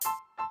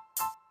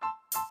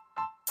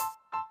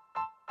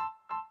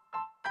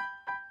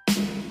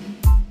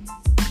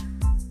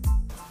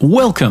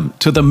Welcome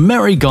to the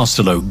Mary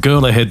Gostelow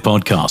Girl Ahead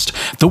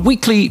podcast, the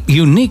weekly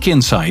unique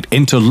insight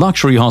into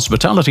luxury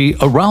hospitality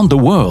around the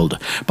world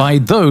by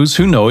those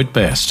who know it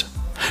best.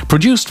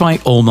 Produced by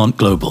Allmont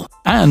Global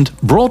and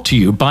brought to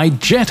you by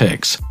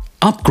JetX.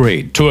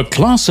 Upgrade to a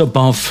class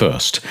above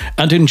first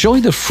and enjoy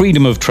the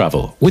freedom of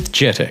travel with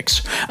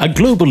JetX, a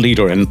global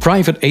leader in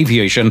private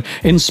aviation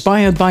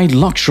inspired by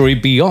luxury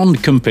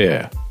beyond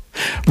compare.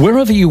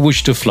 Wherever you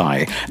wish to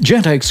fly,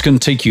 JetX can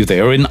take you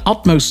there in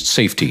utmost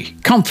safety,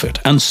 comfort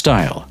and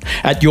style,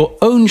 at your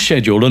own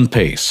schedule and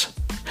pace.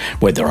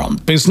 Whether on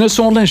business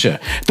or leisure,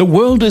 the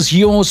world is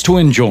yours to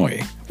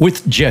enjoy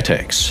with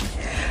JetX.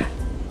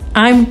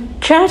 I'm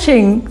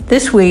chatting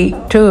this week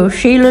to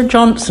Sheila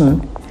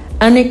Johnson,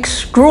 an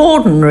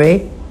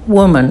extraordinary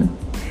woman,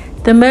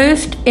 the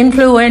most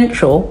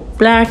influential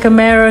Black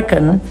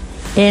American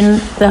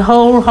in the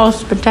whole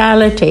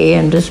hospitality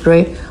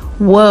industry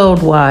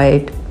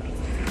worldwide.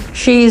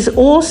 She's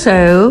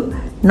also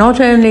not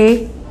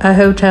only a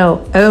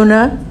hotel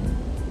owner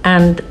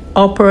and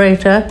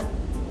operator,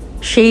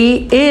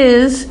 she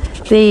is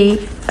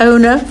the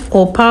owner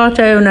or part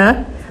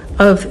owner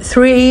of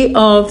three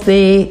of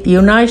the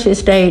United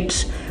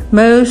States'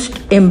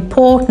 most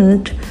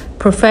important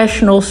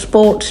professional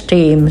sports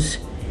teams.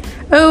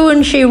 Oh,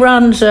 and she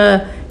runs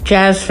a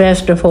jazz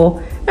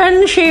festival,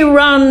 and she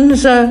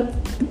runs a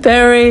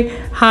very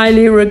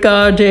highly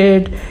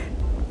regarded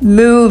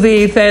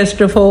movie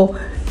festival.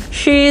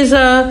 She's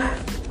a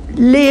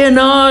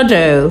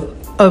Leonardo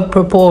of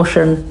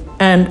proportion,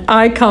 and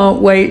I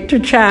can't wait to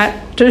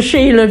chat to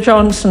Sheila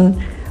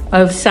Johnson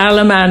of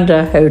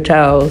Salamander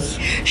Hotels.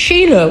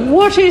 Sheila,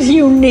 what is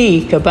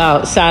unique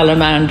about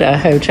Salamander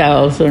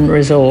Hotels and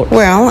Resorts?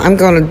 Well, I'm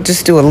going to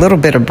just do a little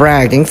bit of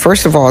bragging.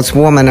 First of all, it's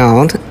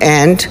woman-owned,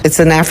 and it's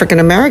an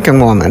African-American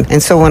woman.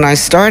 And so when I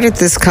started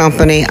this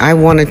company, I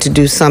wanted to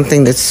do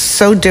something that's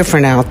so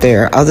different out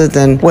there other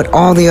than what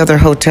all the other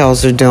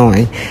hotels are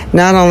doing.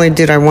 Not only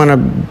did I want to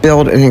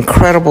build an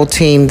incredible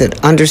team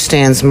that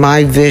understands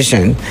my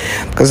vision,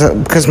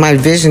 because my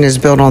vision is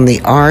built on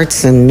the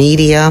arts and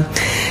media,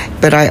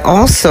 but I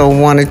also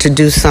wanted to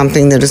do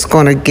something that is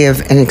going to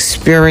give an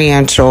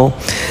experiential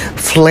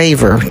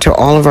flavor to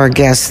all of our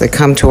guests that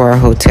come to our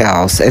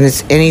hotels. And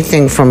it's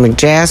anything from a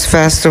jazz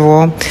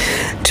festival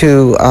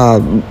to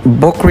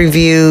book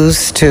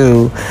reviews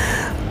to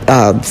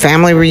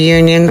family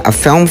reunion, a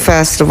film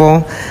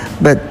festival.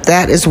 But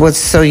that is what's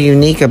so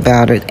unique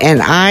about it.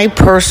 And I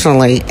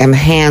personally am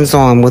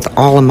hands-on with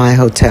all of my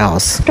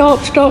hotels.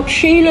 Stop,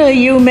 Sheila,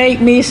 you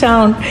make me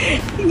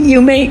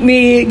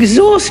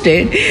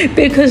exhausted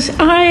because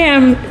I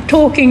am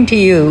talking to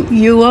you.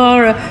 You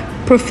are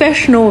a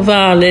professional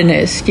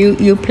violinist.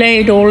 You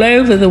played all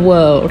over the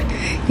world.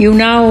 You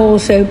now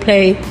also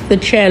play the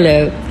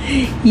cello.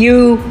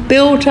 You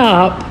built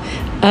up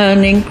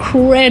an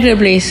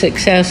incredibly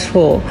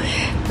successful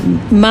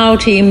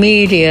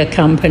multimedia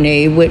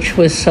company which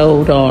was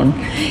sold on.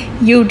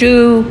 You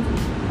do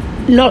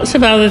lots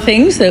of other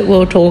things that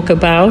we'll talk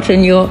about,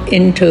 and you're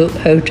into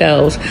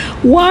hotels.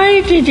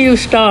 Why did you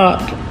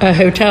start a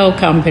hotel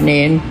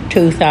company in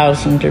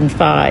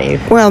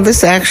 2005? Well,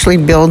 this actually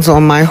builds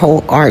on my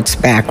whole arts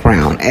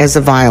background as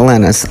a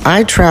violinist.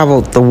 I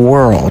traveled the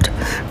world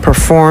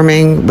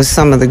performing with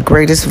some of the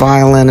greatest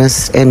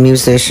violinists and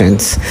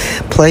musicians,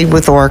 played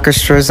with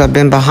orchestras. I've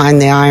been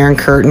behind the Iron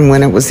Curtain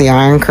when it was the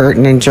Iron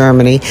Curtain in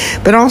Germany,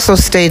 but also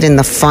stayed in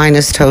the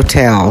finest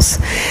hotels.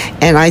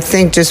 And I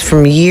think just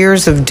from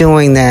years of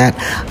doing that,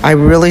 I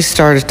really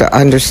started to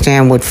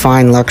understand what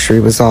fine luxury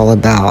was all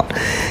about.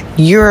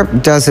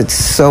 Europe does it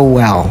so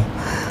well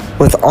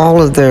with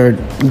all of their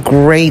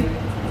great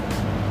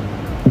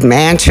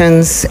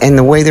mansions and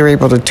the way they're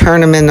able to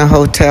turn them into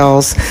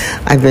hotels.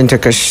 I've been to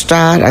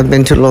Gstaad, I've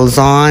been to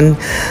Lausanne,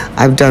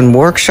 I've done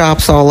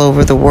workshops all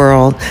over the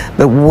world,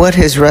 but what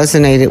has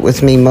resonated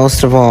with me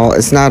most of all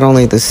is not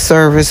only the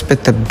service,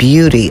 but the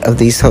beauty of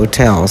these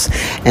hotels,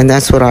 and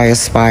that's what I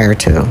aspire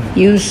to.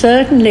 You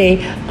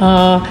certainly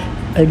are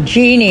a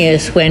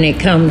genius when it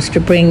comes to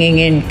bringing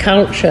in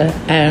culture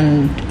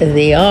and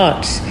the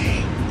arts.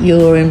 You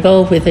were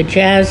involved with the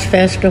jazz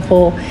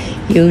festival.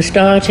 You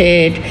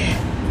started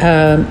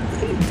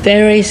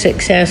very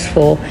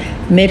successful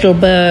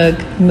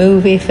Middleburg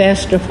Movie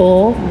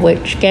Festival,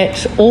 which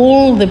gets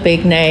all the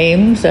big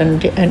names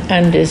and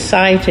is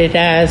cited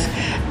as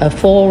a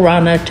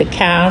forerunner to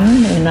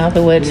Cannes. In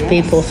other words, yes.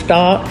 People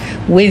start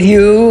with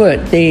you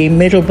at the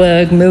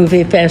Middleburg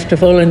Movie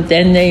Festival and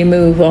then they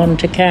move on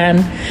to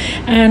Cannes.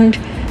 And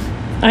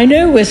I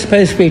know we're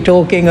supposed to be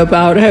talking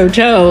about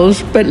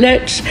hotels, but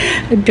let's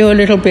do a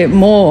little bit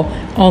more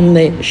on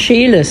the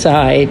Sheila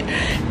side.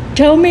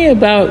 Tell me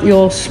about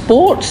your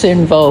sports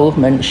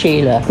involvement,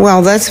 Sheila.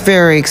 Well, that's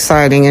very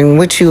exciting. And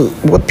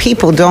what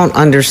people don't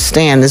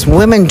understand is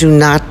women do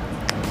not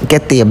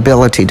get the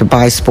ability to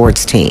buy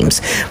sports teams.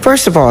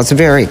 First of all, it's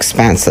very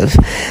expensive.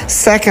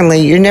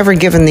 Secondly, you're never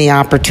given the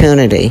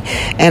opportunity.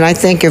 And I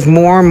think if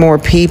more and more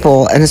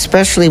people, and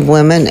especially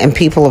women and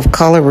people of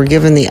color, were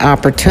given the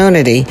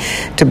opportunity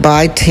to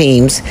buy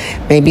teams,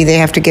 maybe they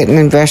have to get an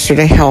investor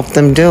to help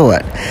them do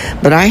it.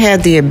 But I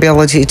had the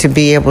ability to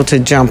be able to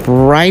jump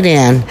right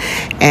in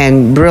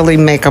and really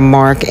make a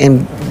mark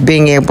in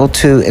being able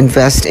to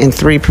invest in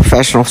 3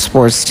 professional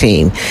sports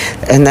teams.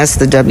 And that's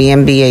the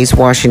WNBA's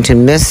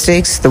Washington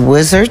Mystics, the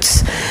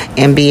Wizards,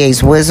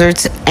 NBA's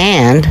Wizards,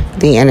 and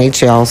the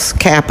NHL's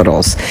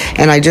Capitals.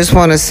 And I just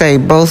want to say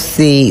both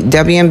the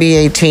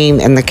WNBA team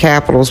and the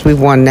Capitals,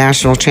 we've won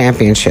national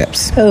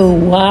championships. Oh,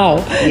 wow.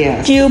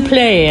 Yes. Do you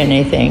play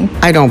anything?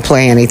 I don't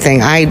play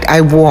anything.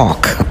 I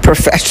walk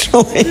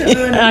professionally.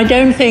 I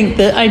don't think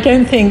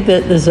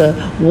that there's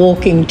a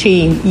walking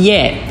team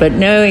yet, but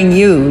knowing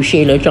you,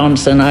 Sheila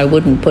Johnson, I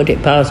wouldn't put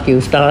it past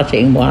you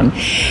starting one.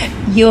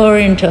 You're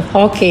into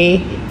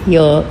hockey,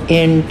 you're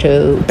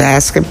into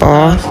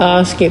basketball,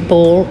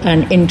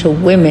 and into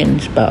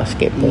women's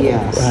basketball.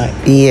 Yes.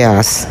 Right.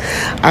 Yes.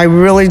 I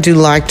really do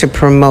like to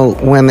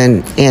promote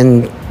women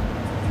in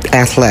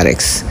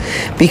athletics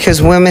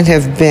because women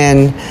have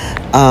been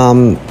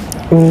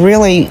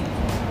really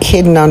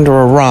hidden under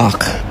a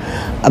rock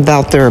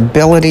about their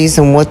abilities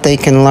and what they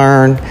can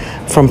learn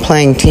from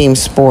playing team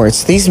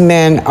sports. These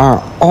men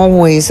are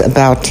always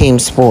about team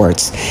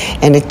sports,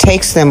 and it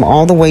takes them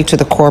all the way to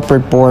the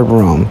corporate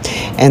boardroom.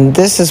 And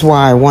this is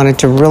why I wanted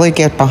to really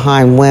get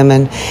behind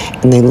women,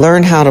 and they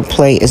learn how to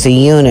play as a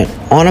unit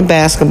on a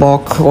basketball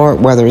court,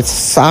 whether it's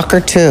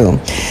soccer too.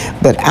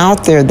 But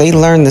out there, they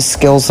learn the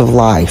skills of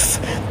life.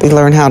 They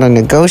learn how to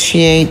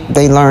negotiate.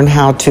 They learn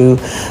how to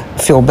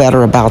feel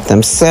better about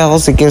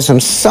themselves. It gives them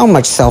so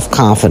much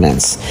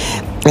self-confidence.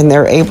 And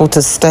they're able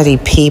to study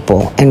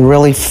people and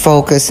really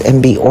focus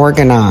and be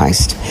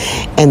organized.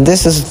 And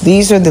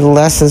these are the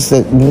lessons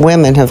that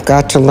women have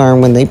got to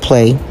learn when they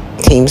play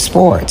team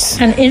sports.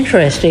 And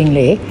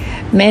interestingly,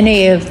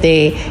 many of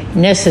the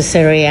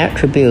necessary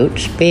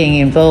attributes being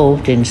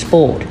involved in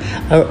sport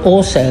are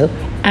also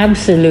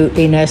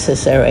absolutely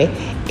necessary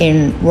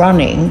in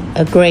running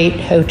a great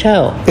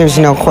hotel. There's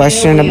no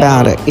question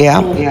about it.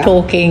 Yeah.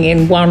 Talking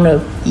in one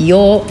of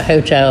your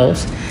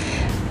hotels,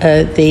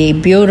 the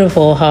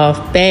beautiful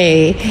Half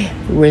Bay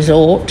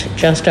Resort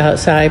just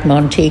outside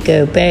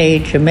Montego Bay,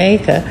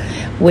 Jamaica,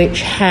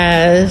 which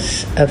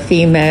has a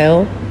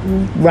female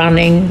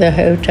running the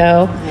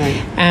hotel.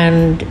 Right.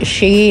 And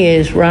she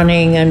is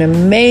running an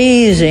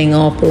amazing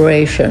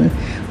operation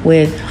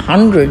with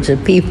hundreds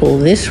of people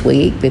this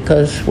week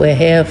because we're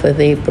here for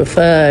the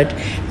preferred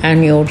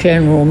annual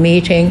general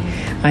meeting.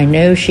 I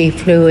know she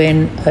flew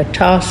in a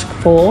task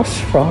force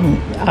from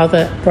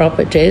other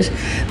properties,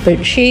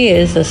 but she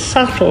is a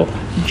subtle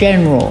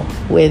general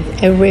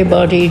with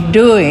everybody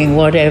doing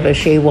whatever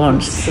she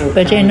wants,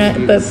 but in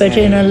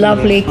a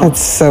lovely. That's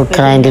so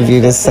kind of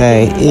you to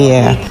say.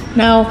 Yeah.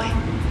 Now,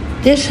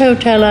 this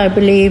hotel, I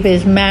believe,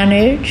 is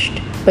managed,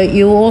 but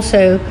you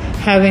also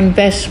have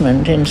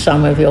investment in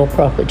some of your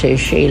properties,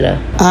 Sheila.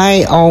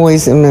 I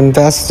always am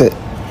invested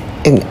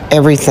in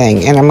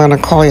everything, and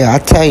I'll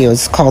tell you,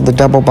 it's called the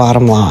double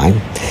bottom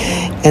line.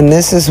 And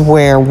this is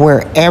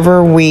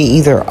wherever we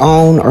either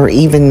own or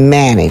even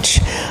manage,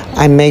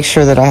 I make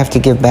sure that I have to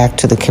give back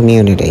to the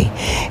community.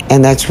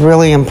 And that's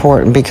really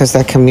important because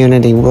that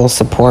community will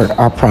support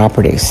our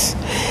properties.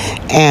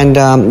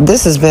 And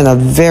this has been a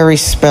very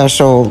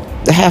special,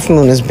 the Half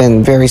Moon has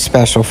been very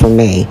special for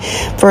me.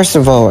 First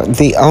of all,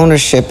 the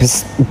ownership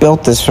has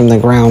built this from the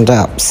ground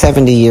up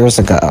 70 years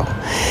ago.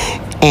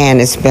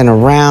 And it's been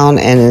around,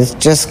 and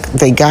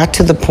they got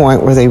to the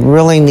point where they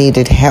really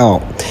needed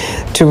help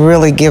to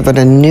really give it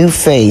a new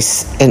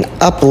face and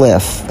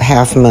uplift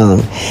Half Moon.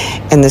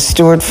 And the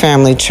Stewart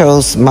family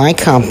chose my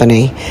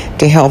company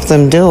to help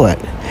them do it.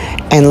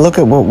 And look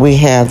at what we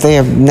have. They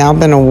have now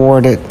been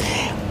awarded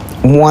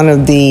one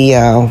of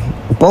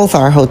both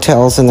our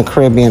hotels in the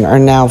Caribbean are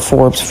now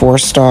Forbes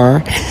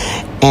 4-star,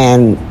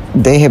 and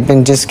they have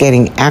been just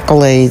getting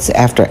accolades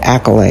after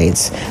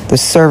accolades. The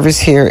service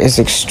here is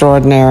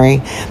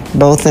extraordinary,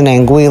 both in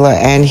Anguilla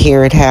and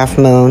here at Half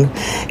Moon,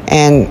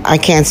 and I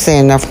can't say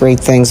enough great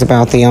things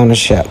about the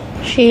ownership.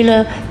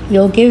 Sheila,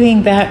 you're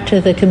giving back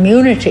to the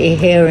community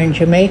here in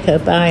Jamaica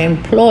by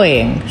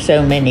employing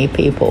so many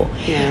people.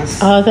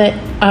 Yes. Are there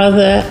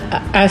other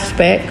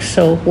aspects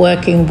of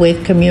working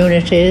with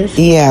communities?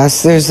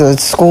 Yes, there's a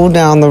school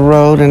down the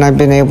road, and I've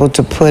been able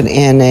to put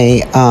in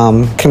a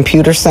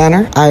computer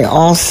center. I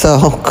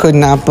also could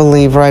not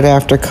believe right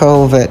after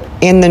COVID,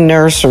 in the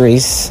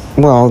nurseries,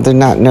 well, they're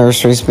not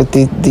nurseries, but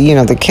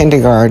the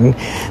kindergarten,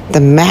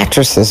 the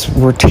mattresses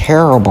were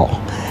terrible.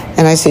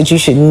 And I said, you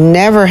should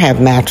never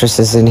have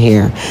mattresses in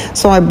here.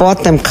 So I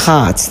bought them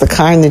cots, the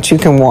kind that you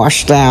can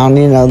wash down,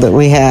 that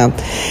we have.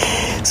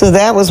 So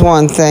that was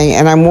one thing,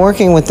 and I'm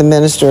working with the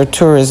Minister of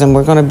Tourism.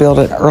 We're going to build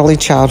an early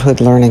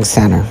childhood learning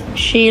center.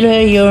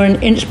 Sheila, you're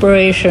an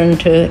inspiration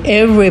to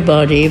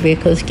everybody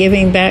because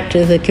giving back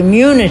to the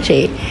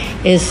community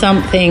is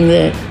something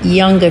that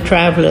younger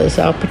travelers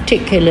are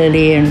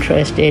particularly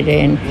interested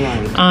in.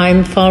 Right.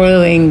 I'm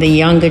following the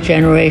younger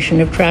generation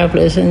of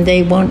travelers and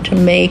they want to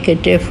make a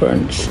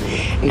difference.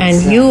 Exactly.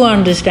 And you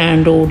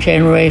understand all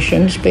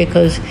generations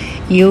because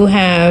you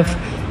have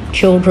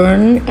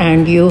children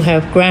and you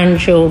have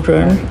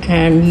grandchildren,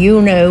 and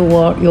you know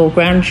what your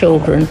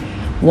grandchildren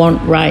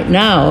want right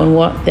now and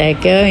what they're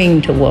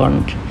going to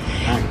want.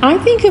 I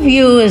think of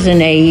you as an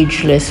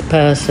ageless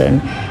person.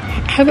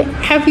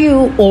 Have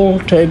you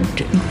altered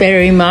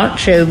very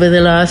much over the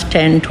last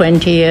 10,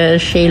 20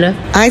 years, Sheila?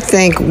 I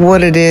think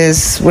what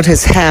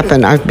has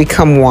happened, I've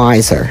become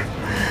wiser.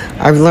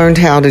 I've learned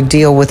how to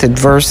deal with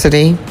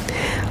adversity.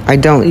 I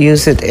don't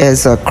use it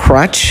as a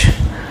crutch.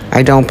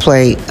 I don't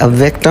play a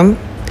victim.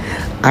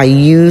 I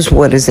use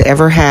what has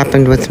ever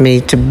happened with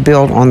me to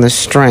build on the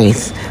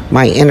strength,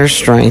 my inner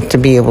strength, to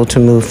be able to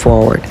move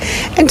forward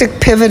and to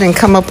pivot and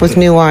come up with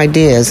new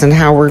ideas and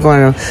how we're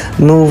going to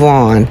move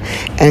on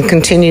and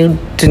continue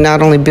to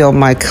not only build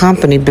my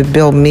company, but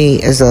build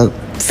me as a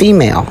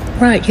female.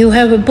 Right. You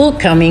have a book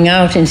coming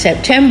out in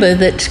September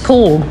that's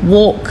called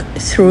Walk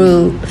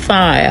Through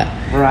Fire.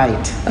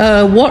 Right.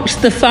 What's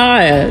the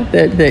fire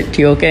that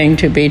you're going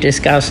to be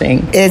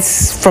discussing?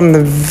 It's from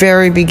the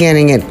very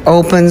beginning. It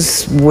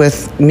opens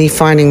with me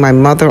finding my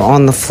mother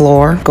on the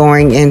floor,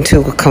 going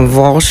into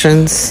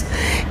convulsions,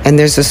 and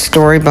there's a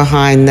story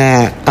behind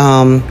that.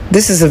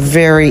 This is a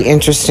very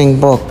interesting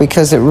book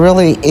because it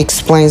really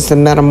explains the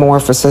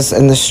metamorphosis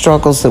and the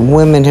struggles that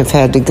women have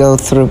had to go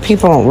through.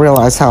 People don't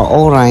realize how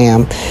old I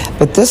am,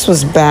 but this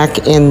was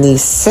back in the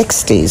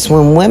 60s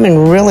when women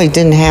really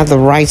didn't have the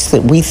rights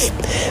that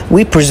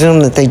we presume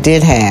that they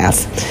did have.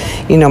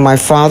 You know, my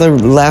father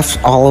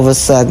left all of a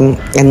sudden,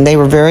 and they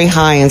were very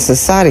high in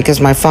society because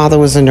my father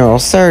was a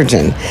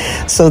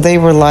neurosurgeon. So they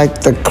were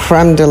like the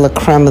creme de la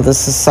creme of the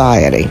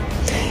society,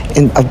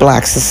 of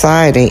black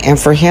society. And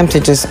for him to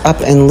just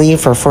up and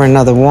leave her for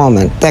another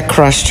woman, that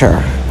crushed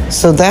her.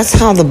 So that's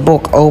how the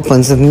book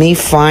opens, of me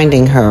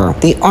finding her.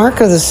 The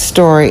arc of the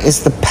story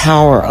is the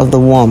power of the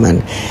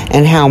woman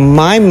and how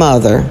my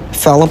mother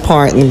fell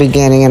apart in the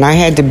beginning, and I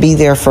had to be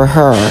there for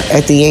her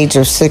at the age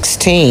of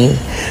 16.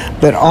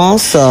 But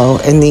also,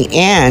 in the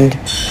end,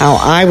 how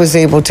I was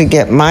able to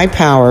get my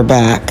power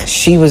back.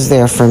 She was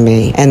there for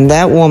me. And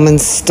that woman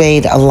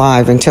stayed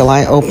alive until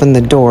I opened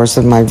the doors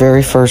of my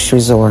very first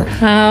resort.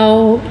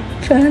 How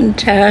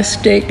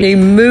fantastically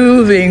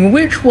moving.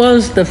 Which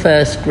was the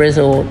first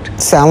resort?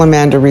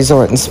 Salamander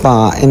Resort and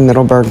Spa in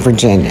Middleburg,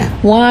 Virginia.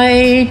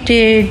 Why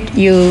did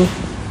you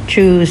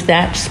choose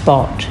that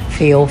spot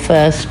for your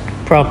first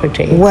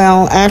property?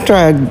 Well, after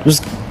I was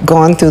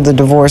gone through the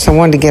divorce, I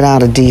wanted to get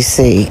out of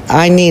D.C.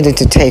 I needed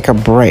to take a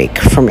break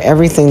from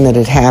everything that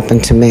had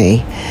happened to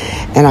me.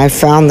 And I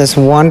found this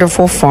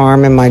wonderful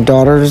farm, and my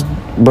daughters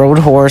rode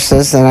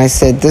horses, and I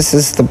said, this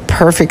is the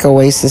perfect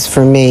oasis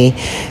for me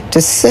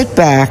to sit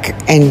back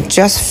and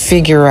just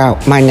figure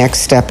out my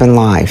next step in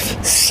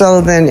life. So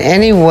then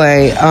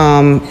anyway,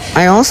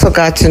 I also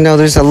got to know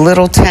there's a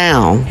little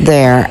town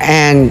there,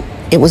 and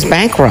it was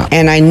bankrupt,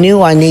 and I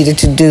knew I needed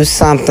to do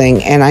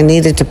something, and I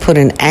needed to put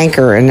an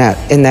anchor in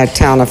that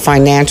town, a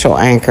financial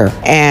anchor.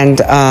 And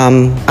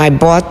I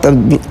bought the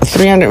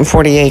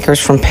 340 acres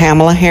from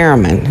Pamela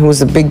Harriman, who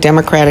was a big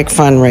Democratic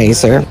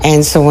fundraiser.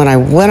 And so when I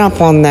went up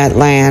on that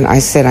land, I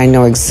said, I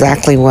know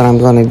exactly what I'm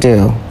going to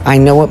do. I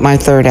know what my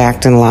third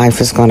act in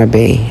life is going to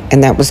be,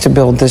 and that was to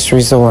build this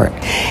resort.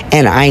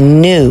 And I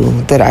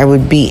knew that I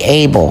would be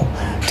able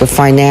to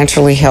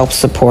financially help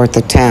support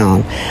the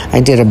town.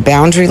 I did a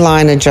boundary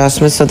line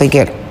adjustment so they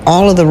get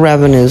all of the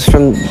revenues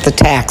from the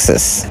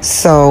taxes.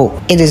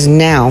 So it is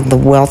now the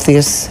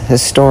wealthiest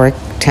historic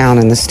town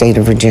in the state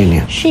of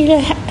Virginia.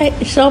 Sheila,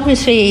 it's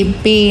obviously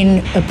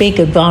been a big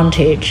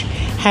advantage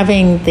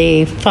having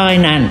the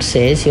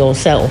finances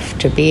yourself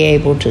to be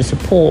able to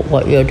support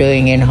what you're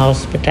doing in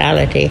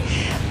hospitality,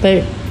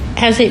 but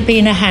has it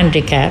been a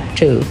handicap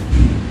too?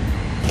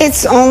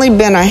 It's only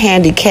been a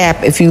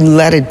handicap if you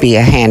let it be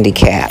a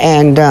handicap.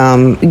 And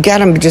you got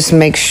to just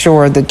make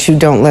sure that you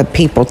don't let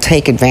people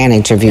take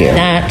advantage of you.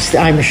 That's,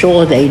 I'm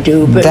sure they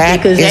do, but that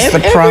because is the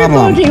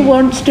problem. Everybody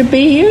wants to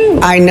be you.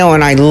 I know,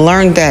 and I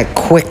learned that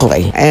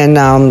quickly. And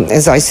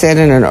as I said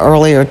in an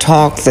earlier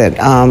talk, that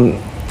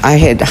I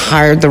had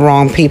hired the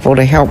wrong people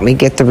to help me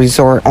get the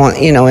resort on,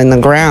 in the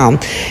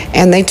ground,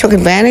 and they took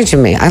advantage of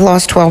me. I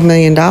lost $12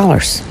 million.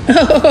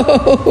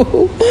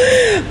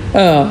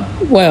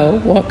 Well,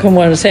 what can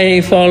one say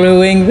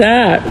following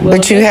that? Well,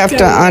 but you have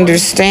to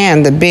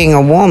understand that being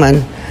a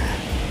woman,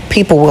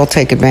 people will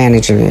take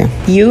advantage of you.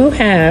 You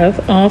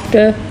have,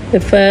 after the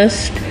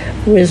first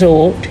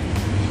resort,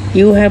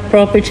 you have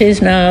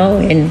properties now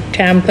in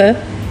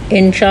Tampa,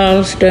 in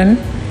Charleston,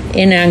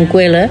 in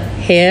Anguilla,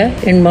 here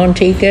in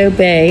Montego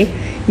Bay.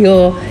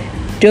 You're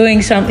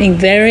doing something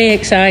very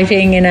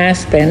exciting in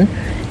Aspen.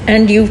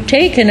 And you've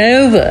taken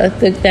over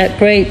that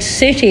great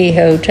city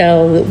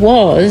hotel that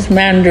was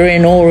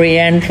Mandarin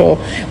Oriental,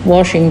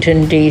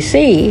 Washington,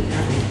 D.C.,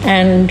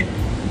 and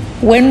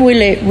when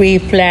will it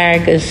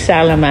reflag as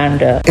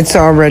Salamander? It's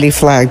already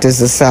flagged as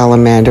the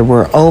Salamander.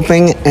 We're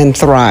open and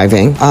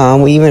thriving.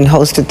 We even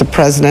hosted the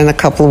president a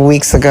couple of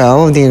weeks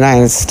ago of the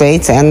United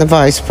States and the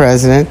vice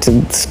president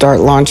to start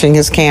launching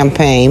his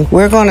campaign.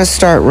 We're going to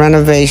start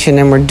renovation,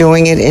 and we're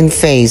doing it in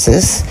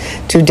phases.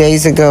 2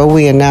 days ago,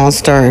 we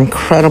announced our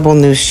incredible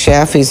new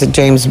chef. He's a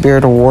James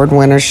Beard Award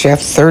winner chef,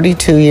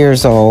 32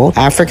 years old,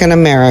 African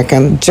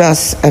American,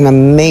 just an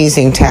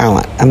amazing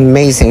talent,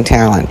 amazing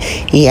talent.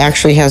 He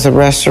actually has a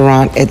restaurant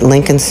at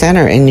Lincoln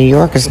Center in New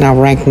York, is now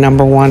ranked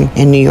 #1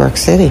 in New York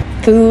City.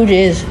 Food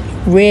is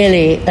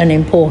really an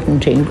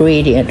important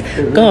ingredient.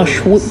 Gosh,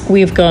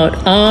 we've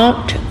got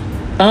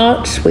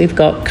arts, we've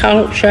got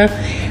culture,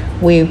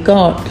 we've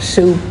got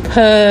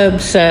superb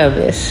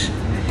service.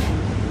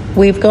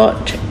 We've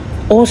got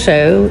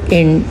also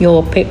in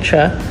your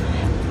picture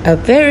a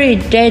very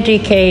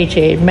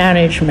dedicated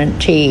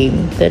management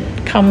team that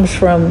comes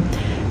from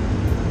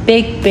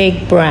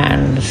big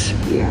brands.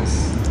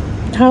 Yes.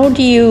 How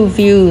do you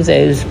view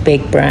those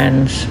big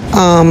brands?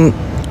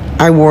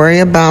 I worry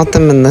about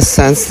them in the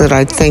sense that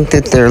I think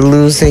that they're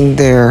losing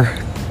their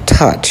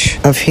touch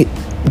of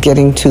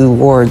getting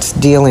towards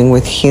dealing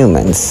with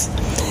humans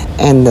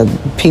and the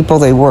people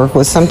they work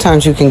with.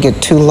 Sometimes you can get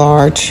too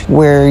large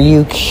where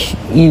you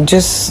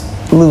just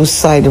lose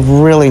sight of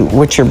really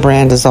what your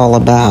brand is all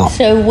about.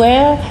 So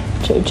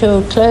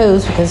to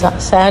close,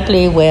 because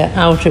sadly we're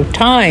out of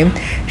time,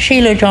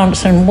 Sheila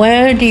Johnson,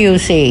 where do you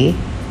see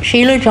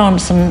Sheila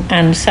Johnson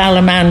and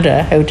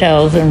Salamander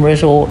Hotels and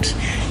Resorts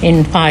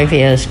in 5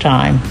 years'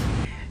 time?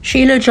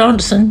 Sheila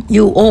Johnson,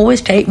 you always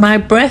take my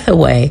breath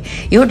away.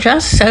 You're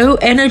just so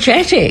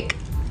energetic.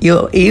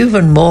 You're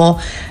even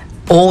more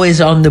always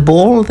on the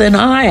ball than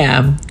I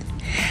am.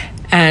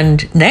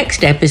 And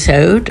next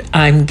episode,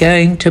 I'm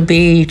going to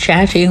be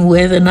chatting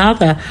with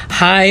another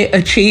high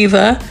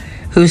achiever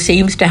who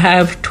seems to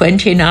have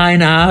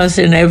 29 hours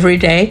in every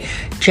day,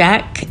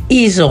 Jack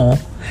Eason,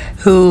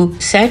 who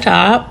set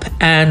up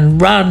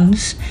and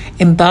runs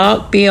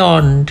Embark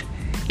Beyond.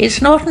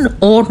 It's not an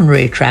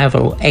ordinary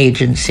travel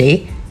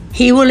agency.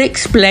 He will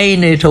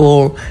explain it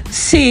all.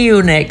 See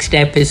you next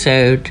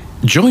episode.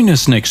 Join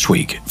us next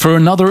week for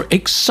another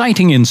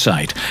exciting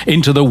insight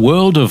into the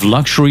world of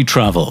luxury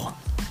travel.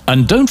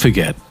 And don't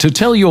forget to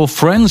tell your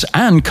friends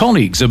and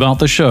colleagues about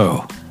the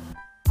show.